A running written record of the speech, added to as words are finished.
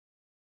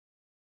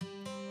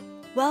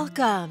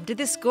Welcome to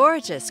this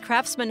gorgeous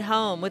Craftsman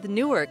home with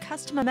newer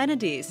custom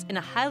amenities in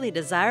a highly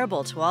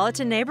desirable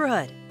Tualatin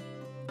neighborhood.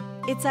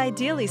 It's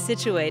ideally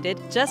situated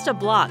just a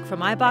block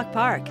from Ibach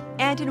Park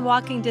and in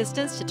walking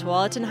distance to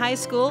Tualatin High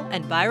School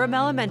and Byram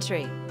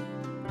Elementary.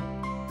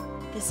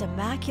 This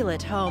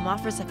immaculate home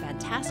offers a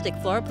fantastic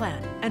floor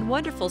plan and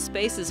wonderful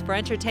spaces for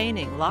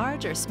entertaining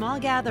large or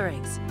small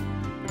gatherings.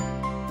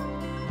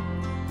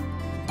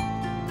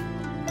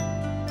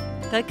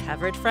 The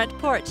covered front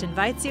porch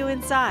invites you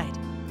inside.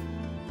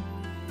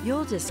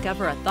 You'll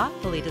discover a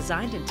thoughtfully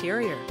designed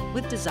interior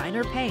with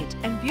designer paint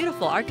and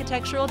beautiful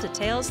architectural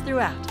details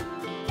throughout.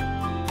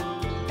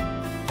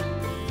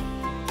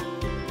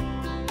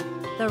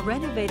 The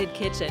renovated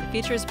kitchen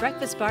features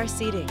breakfast bar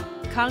seating,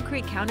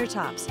 concrete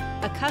countertops,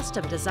 a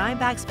custom design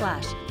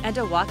backsplash, and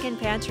a walk-in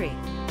pantry.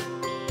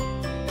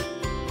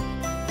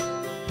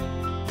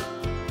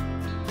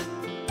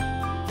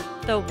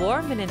 The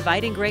warm and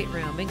inviting great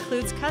room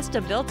includes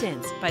custom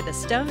built-ins by the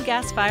stone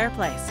gas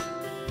fireplace.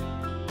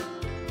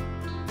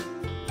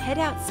 Head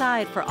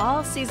outside for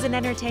all-season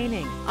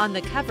entertaining on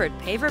the covered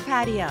paver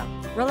patio,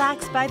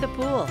 relax by the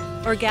pool,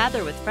 or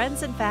gather with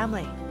friends and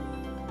family.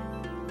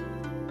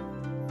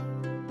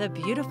 The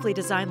beautifully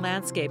designed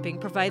landscaping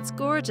provides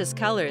gorgeous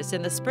colors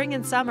in the spring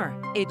and summer,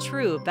 a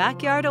true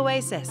backyard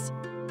oasis.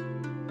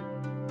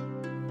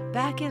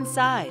 Back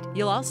inside,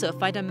 you'll also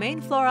find a main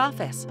floor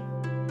office.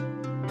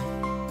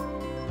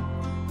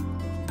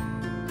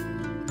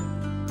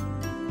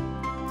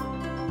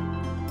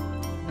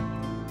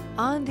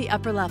 On the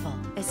upper level,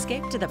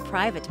 escape to the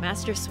private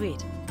master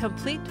suite,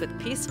 complete with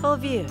peaceful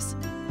views.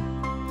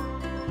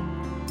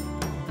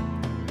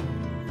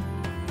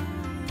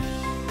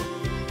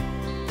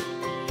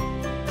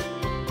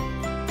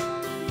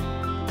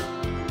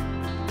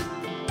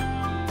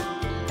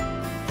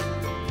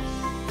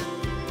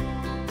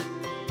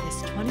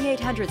 This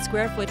 2,800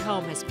 square foot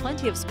home has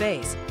plenty of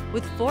space,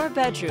 with 4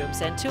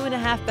 bedrooms and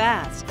 2.5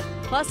 baths,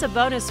 plus a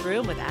bonus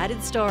room with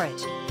added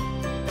storage.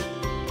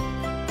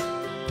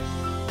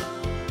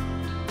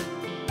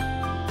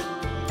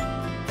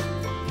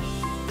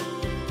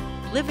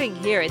 Living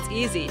here, it's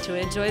easy to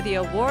enjoy the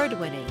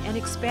award-winning and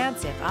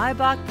expansive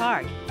Ibach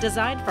Park,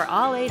 designed for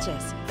all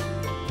ages.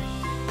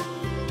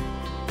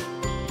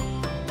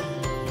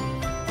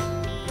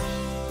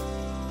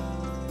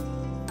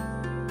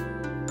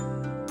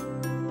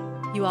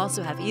 You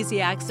also have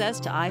easy access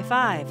to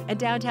I-5 and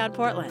downtown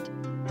Portland.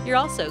 You're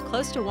also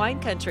close to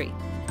wine country.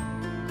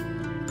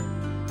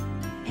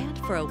 And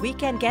for a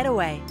weekend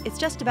getaway, it's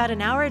just about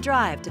an hour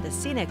drive to the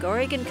scenic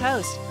Oregon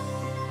coast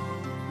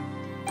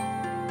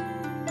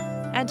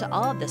and to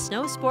all of the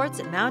snow sports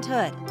at Mount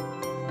Hood.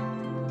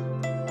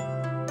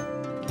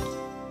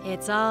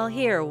 It's all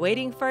here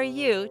waiting for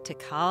you to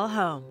call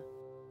home.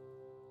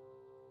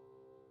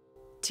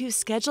 To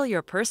schedule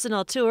your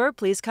personal tour,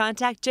 please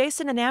contact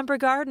Jason and Amber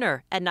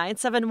Gardner at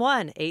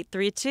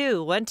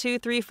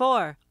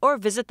 971-832-1234 or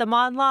visit them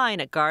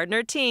online at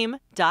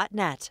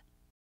gardnerteam.net.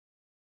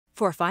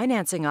 For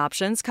financing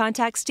options,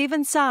 contact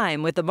Stephen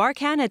Syme with the Mark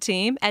Hanna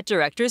team at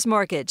Directors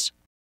Mortgage.